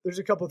there's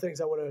a couple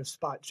things I want to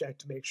spot check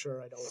to make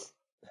sure I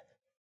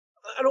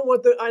don't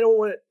want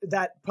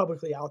that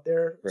publicly out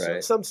there.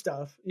 Right. So some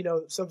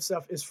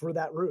stuff is for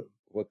that room.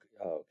 What?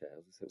 Oh, okay.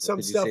 What Some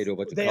did you stuff. say to a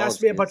bunch of They college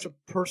asked me a kids? bunch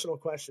of personal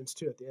questions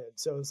too at the end,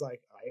 so it was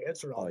like I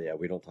answered all. Oh of yeah, them.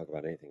 we don't talk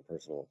about anything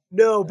personal.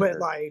 No, but ever.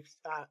 like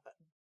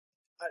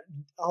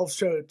I'll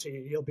show it to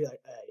you. You'll be like,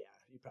 yeah,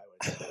 you probably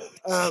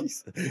would.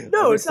 Jeez.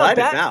 No, I'm it's not excited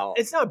bad. Now.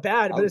 It's not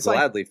bad, but I'll it's like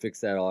gladly fix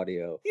that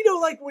audio.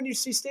 like when you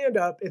see stand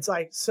up, it's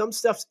like some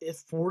stuff's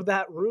for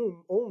that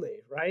room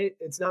only, right?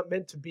 It's not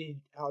meant to be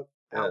out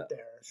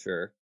there.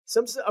 Sure.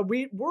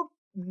 We're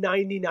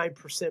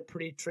 99%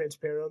 pretty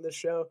transparent on this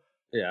show.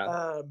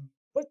 Yeah.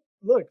 But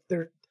look,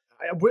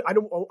 I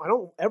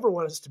don't ever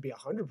want us to be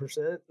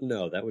 100%.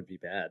 No, that would be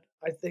bad.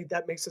 I think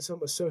that makes us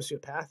almost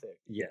sociopathic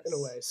Yes. in a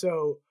way.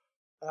 So,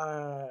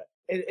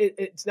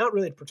 it's not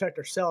really to protect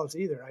ourselves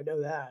either. I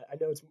know that. I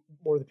know it's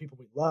more the people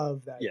we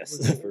love that.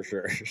 Yes, for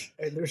sure.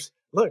 And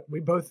we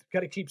both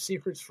got to keep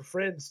secrets for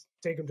friends.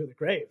 Take them to the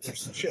grave.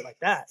 There's some shit like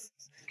that.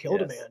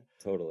 Killed a Yes, man.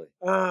 Totally.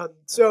 That's what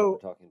So we're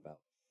talking about.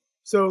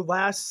 So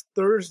last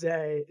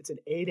Thursday, it's an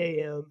 8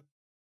 a.m.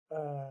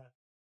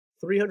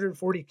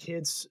 340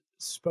 kids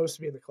supposed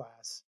to be in the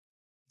class.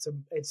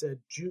 It's a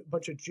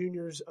bunch of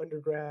juniors,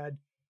 undergrad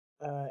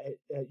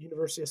at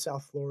University of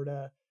South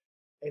Florida,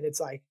 and it's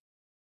like,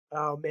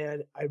 oh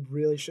man, I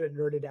really should have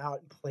nerded out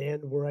and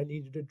planned where I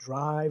needed to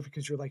drive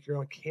because you're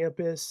on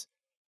campus,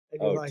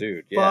 and you're like,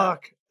 dude, yeah.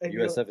 fuck. And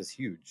you're USF is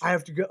huge. I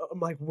have to go. I'm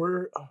like,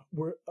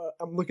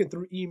 I'm looking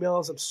through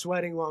emails. I'm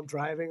sweating while I'm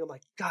driving. I'm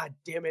like, God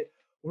damn it.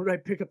 Where did I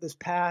pick up this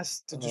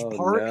pass to just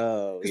park?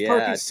 No. Because Yeah,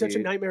 parking is such a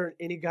dude. nightmare on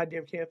any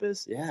goddamn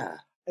campus. Yeah.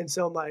 And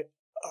so I'm like,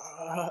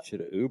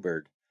 Should have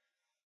Ubered.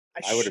 I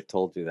I would have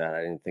told you that.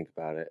 I didn't think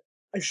about it.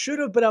 should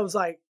have, but I was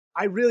like,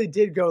 I really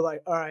did go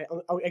like, all right.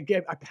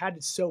 I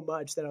padded so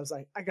much that I was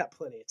like, I got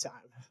plenty of time,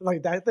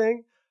 like that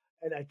thing.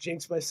 And I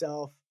jinxed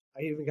myself.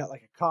 I even got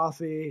like a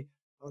coffee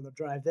on the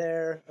drive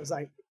there. I was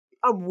like,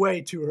 I'm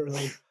way too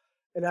early.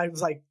 And I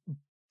was like,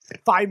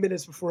 5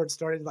 minutes before it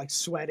started, like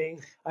sweating.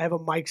 I have a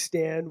mic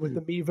stand with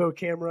the Mevo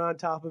camera on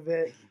top of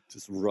it.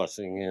 Just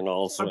rushing in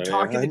all I'm sweaty.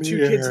 talking to I'm two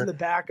kids here. in the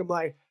back. I'm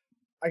like,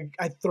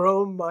 I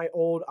throw 'em my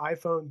old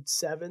iPhone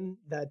 7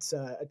 that's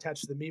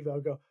attached to the Mevo. I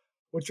go,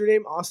 what's your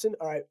name? Austin?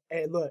 All right.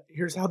 Hey, look,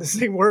 here's how this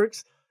thing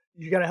works.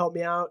 You got to help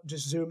me out.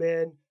 Just zoom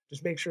in.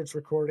 Just make sure it's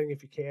recording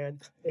if you can.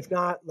 If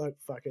not, look,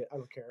 fuck it. I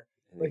don't care.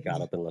 And you like,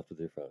 got up and left with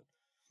your phone.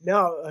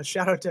 No,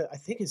 shout out to, I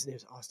think his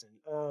name's Austin.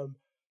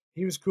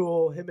 He was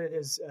cool. Him and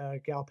his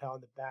gal pal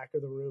in the back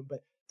of the room,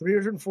 but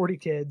 340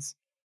 kids.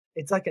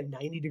 It's like a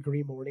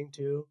 90-degree morning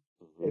too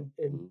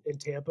in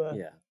Tampa.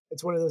 Yeah.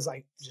 It's one of those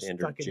like just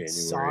Standard fucking January.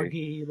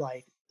 soggy,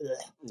 like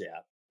Yeah.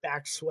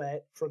 back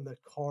sweat from the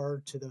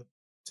car to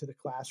the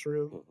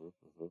classroom,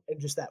 and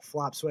just that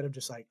flop sweat of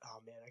just like, oh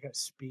man, I gotta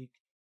speak.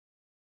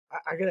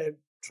 I gotta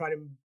try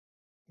to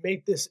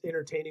make this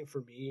entertaining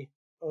for me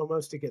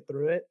almost to get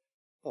through it.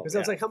 Oh, Because I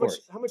was yeah, like, of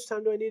how much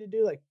time do I need to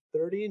do? Like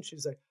 30? And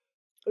she's like,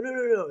 oh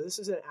no, this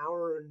is an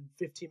hour and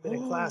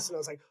 15-minute class. And I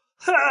was like,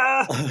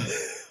 ha!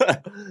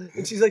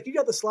 And she's like, you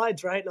got the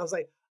slides, right? And I was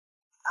like,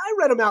 I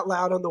read them out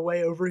loud on the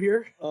way over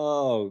here.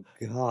 Oh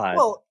God.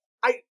 Well,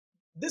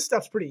 this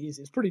stuff's pretty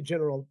easy. It's pretty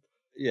general,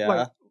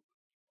 yeah.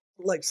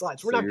 like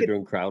slides. So We're not you're getting.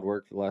 doing crowd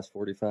work for the last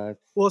 45.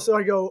 Well, so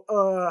I go,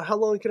 how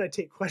long can I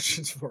take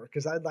questions for?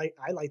 Because I like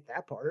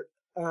that part.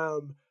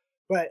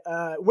 But But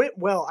went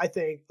well, I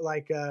think.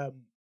 Like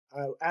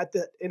at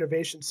the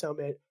Innovation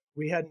Summit,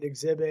 we had an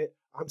exhibit.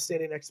 I'm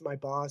standing next to my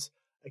boss.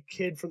 A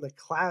kid from the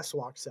class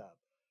walks up,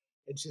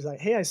 and she's like,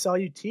 "Hey, I saw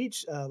you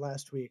teach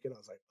last week." And I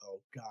was like, "Oh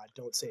God,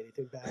 don't say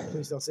anything bad.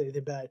 Please don't say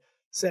anything bad.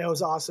 Say it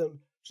was awesome."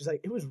 She's like,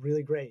 "It was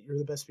really great. You're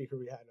the best speaker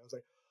we had." And I was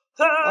like,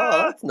 Oh,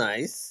 "Ah!" that's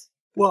nice.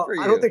 Good Well, for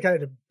I don't you. think I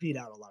had to beat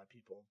out a lot of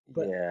people,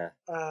 but Yeah.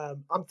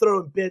 I'm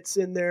throwing bits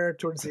in there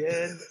towards the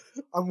end.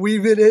 I'm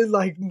weaving in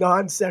like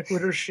non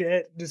sequitur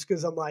shit just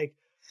because I'm like,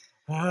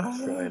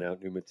 Trying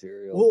out new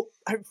material. well,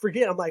 I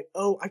forget. I'm like,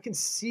 oh, I can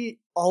see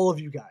all of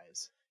you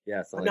guys.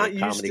 Yeah, it's I'm like not a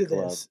used comedy to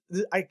club.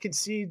 this. I can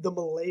see the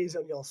malaise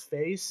on y'all's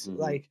face. Mhm.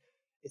 Like,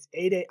 it's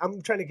 8 a.m.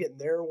 I'm trying to get in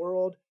their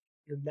world.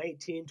 You're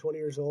 19, 20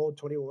 years old,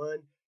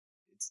 21.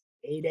 It's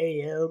 8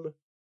 a.m.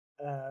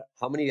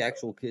 How many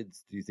actual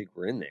kids do you think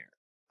were in there?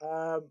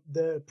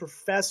 The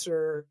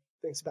professor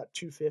thinks about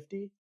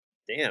 250,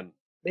 Damn.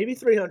 maybe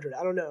 300.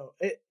 I don't know.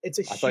 It's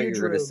a I thought you huge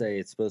were going to room. say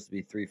it's supposed to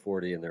be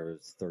 340 and there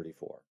was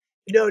 34.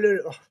 No.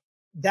 Ugh,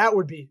 that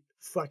would be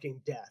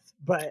fucking death.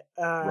 But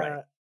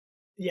Right.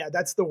 yeah,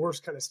 that's the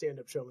worst kind of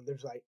stand-up show when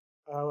there's like,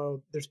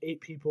 oh, there's 8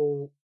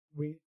 people.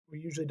 We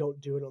usually don't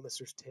do it unless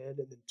there's 10, and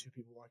then 2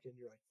 people walk in.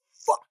 You're like,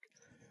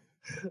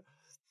 fuck.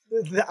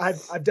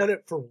 I've done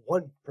it for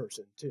one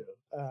person too.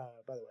 By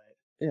the way.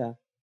 Yeah.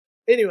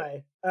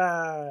 Anyway,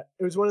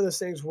 it was one of those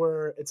things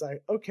where it's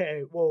like,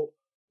 okay, well,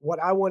 what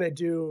I want to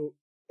do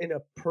in a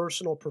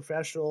personal,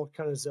 professional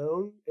kind of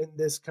zone in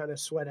this kind of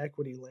sweat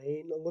equity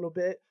lane a little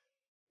bit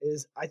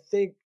is I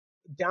think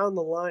down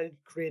the line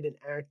create an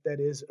act that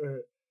is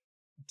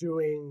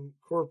doing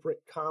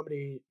corporate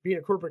comedy, being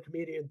a corporate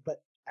comedian,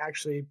 but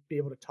actually be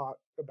able to talk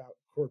about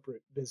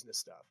corporate business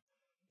stuff.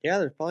 Yeah,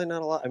 there's probably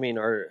not a lot. I mean,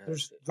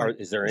 There's like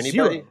is there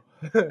anybody?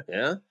 zero.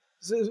 Yeah.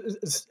 So,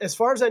 as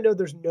far as I know,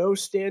 there's no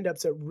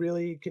stand-ups that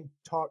really can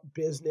talk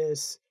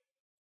business.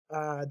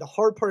 The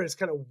hard part is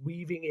kind of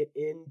weaving it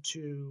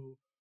into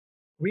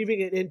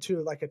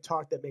like a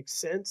talk that makes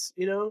sense.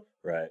 You know,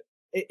 Right.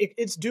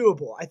 it's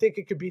doable. I think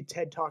it could be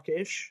TED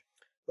Talk-ish.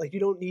 Like you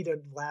don't need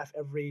to laugh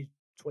every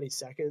 20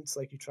 seconds,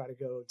 like you try to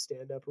go and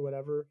stand up or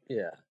whatever,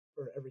 Yeah.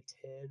 or every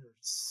 10 or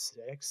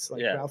 6,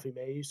 like Yeah. Ralphie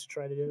May used to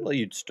try to do. Well,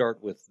 you'd start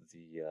with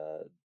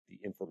the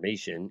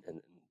information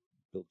and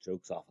build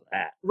jokes off of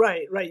that.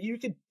 Right. You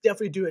could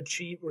definitely do a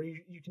cheat where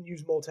you can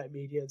use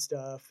multimedia and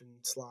stuff and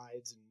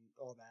slides and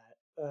all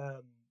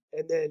that.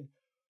 And then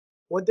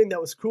one thing that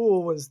was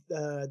cool was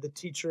the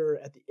teacher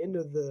at the end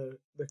of the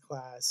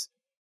class.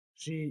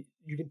 You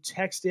can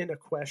text in a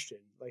question,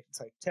 like it's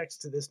like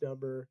text to this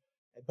number,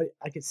 but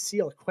I could see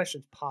all the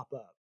questions pop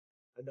up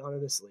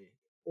anonymously,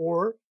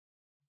 or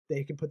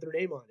they can put their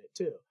name on it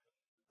too.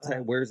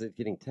 Where is it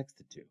getting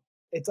texted to?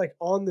 It's like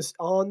on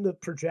the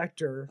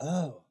projector.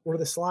 Oh. Or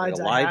the slides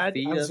Like a live I had.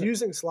 feed I was of it?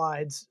 using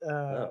slides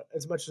Oh.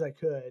 as much as I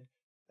could,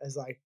 as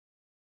like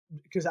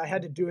because I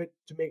had to do it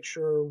to make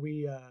sure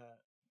we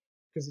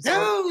because it's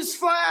on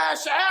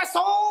Newsflash,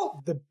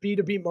 asshole! the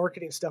B2B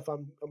marketing stuff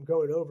I'm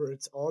going over.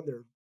 It's on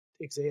their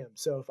exam,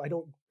 so if I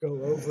don't go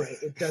over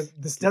it,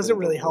 this doesn't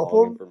really help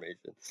Wrong them.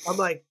 information. I'm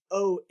like,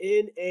 oh,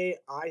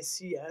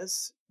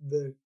 NAICS.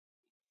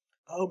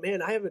 Oh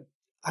man, I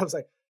was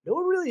like, no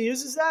one really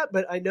uses that,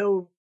 but I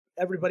know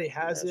everybody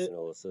has it.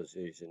 National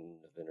Association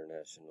of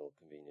International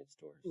Convenience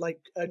Stores. Like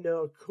a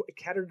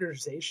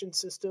categorization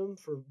system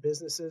for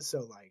businesses.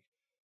 So like,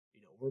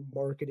 we're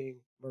marketing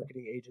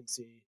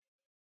agency.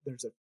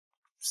 There's a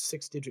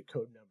 6-digit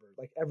code number.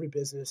 Like every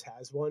business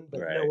has one, but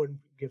no Right. one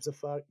gives a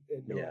fuck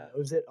and no Yeah. one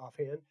knows it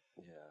offhand.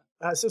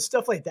 Yeah. So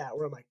stuff like that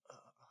where I'm like,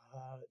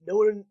 no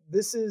one.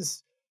 This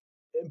is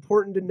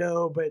important to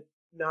know, but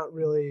not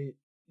really.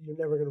 You're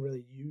never gonna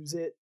really use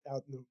it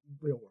out in the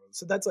real world.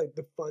 So that's like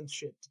the fun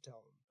shit to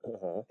tell them.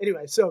 Uh-huh.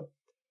 Anyway, so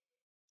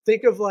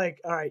think of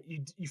like, all right,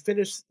 you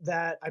finish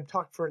that. I've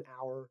talked for an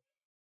hour,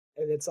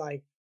 and it's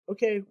like,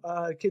 okay,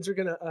 kids are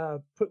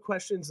gonna put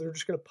questions. They're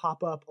just gonna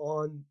pop up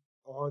on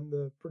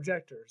the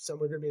projector.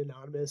 Some are gonna be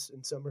anonymous,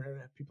 and some are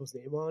gonna have people's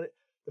name on it.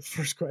 The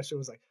first question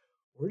was like,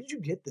 where did you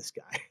get this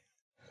guy?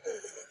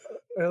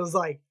 And I was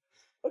like,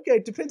 okay,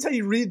 it depends how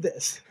you read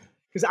this,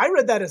 because I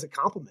read that as a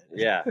compliment.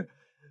 Yeah.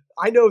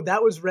 I know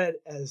that was read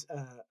as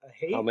a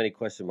hate. How many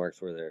question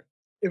marks were there?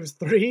 It was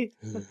 3.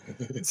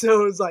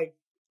 So it was like,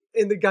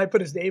 and the guy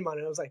put his name on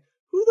it. I was like,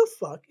 who the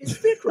fuck is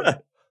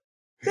Vikram?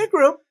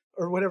 Vikram,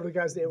 or whatever the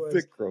guy's name was.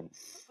 Vikram.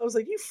 I was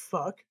like, you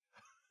fuck.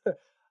 But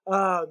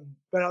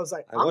I was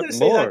like, I I'm going want to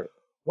say that. more.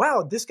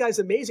 Wow, this guy's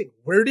amazing.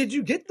 Where did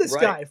you get this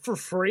Right. guy? For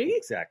free?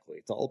 Exactly.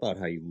 It's all about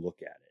how you look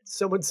at it.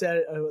 Someone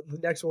said, the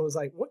next one was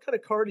like, what kind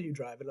of car do you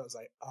drive? And I was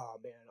like, oh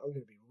man, I'm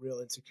going to be real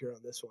insecure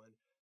on this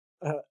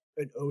one.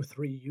 An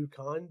 03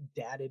 Yukon,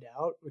 dadded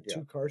out with Yeah.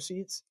 2 car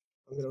seats.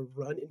 I'm going to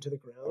run into the I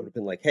would ground. have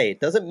been like, hey, it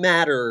doesn't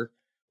matter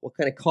what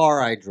kind of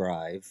car I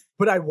drive.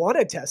 But I want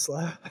a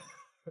Tesla.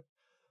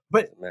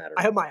 But Doesn't matter.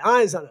 I have my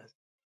eyes on a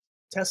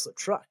Tesla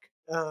truck.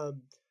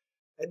 And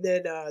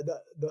then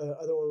the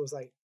other one was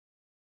like,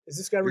 is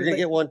this guy You're really gonna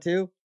get one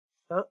too?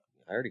 Huh?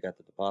 I already got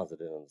the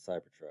deposit in on the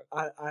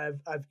Cybertruck.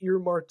 I've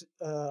earmarked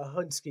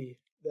Hunsky.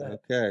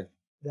 Okay.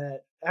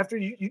 that after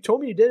you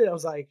told me you did it, I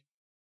was like,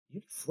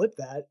 you can flip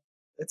that.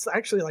 It's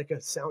actually like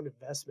a sound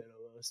investment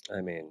almost.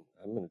 I mean,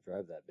 I'm gonna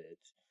drive that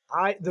bitch.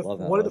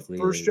 One of the ugly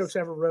first it jokes is. I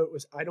ever wrote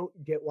was, I don't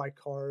get why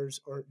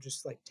cars aren't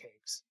just like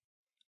tanks.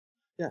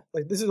 Yeah.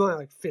 Like this is only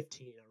like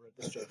 15. I wrote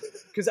this joke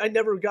because I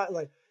never got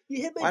like,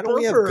 you hit my Why bumper. don't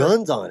we have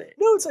guns on it?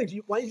 No, it's like,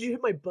 why did you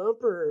hit my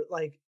bumper?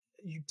 Like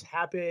you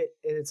tap it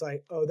and it's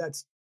like, oh,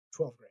 that's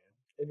 12 grand.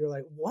 And you're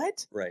like,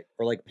 what? Right.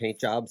 Or like paint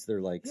jobs,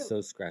 they're like Yeah. so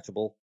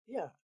scratchable.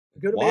 Yeah.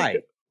 Go to Why? Mako.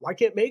 Why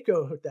can't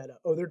Mako hook that up?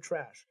 Oh, they're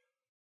trash.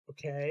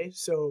 Okay.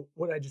 So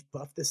would I just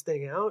buff this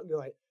thing out? And you're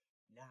like,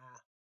 nah,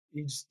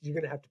 you're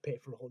going to have to pay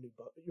for a whole new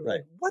buff. You're Right.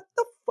 like, what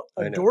the fuck?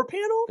 I A know. door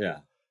panel? Yeah.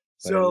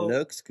 But So it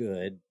looks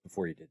good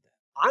before you did that.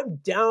 I'm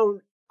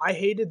down. I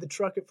hated the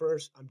truck at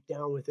first. I'm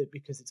down with it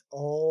because it's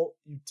all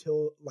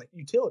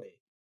utility.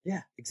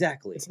 Yeah,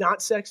 exactly. It's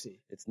not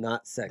sexy. It's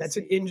not sexy. That's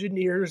an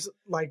engineer's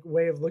like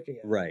way of looking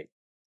at it. Right.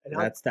 And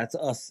That's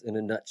us in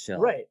a nutshell.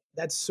 right.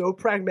 That's so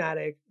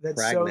pragmatic. That's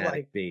Pragmatic, so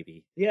like,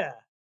 baby. yeah.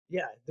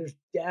 There's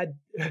dad.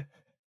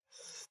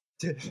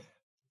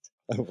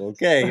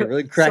 Okay, you're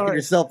really cracking Sorry.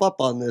 yourself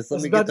up on this. I Let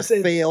was me about get to the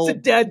say failed. it's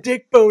a dad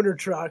dick boner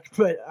truck,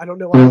 but I don't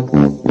know why.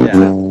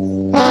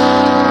 Yeah.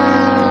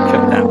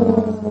 Cut that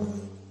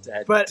one.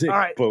 Dad But, dick all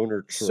right,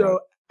 boner truck.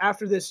 So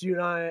after this, you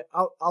and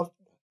I'll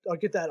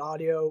get that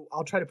audio.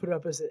 I'll try to put it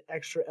up as an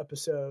extra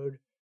episode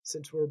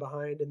since we're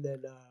behind, and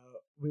then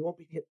we won't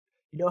be get.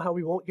 You know how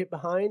we won't get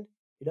behind?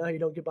 You know how you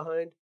don't get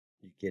behind?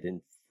 you get in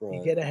front.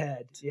 You get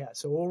ahead. Yeah.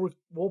 So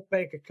we'll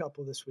bank a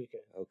couple this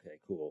weekend Okay,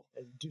 cool.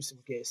 and do some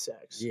gay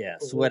sex. Yeah,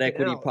 We're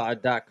working out.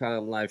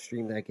 sweatequitypod.com, live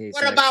stream that gay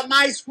What sex. about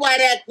my sweat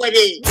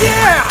equity?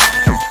 Yeah.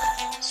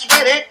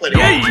 Sweat equity.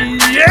 Yeah.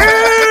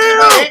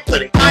 Sweat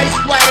equity. My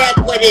sweat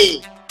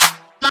equity.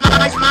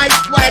 My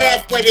sweat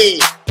equity.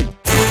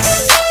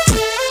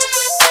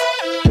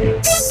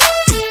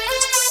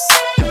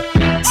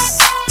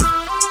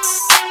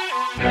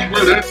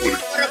 Sweat equity.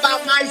 What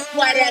about my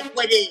sweat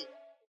equity?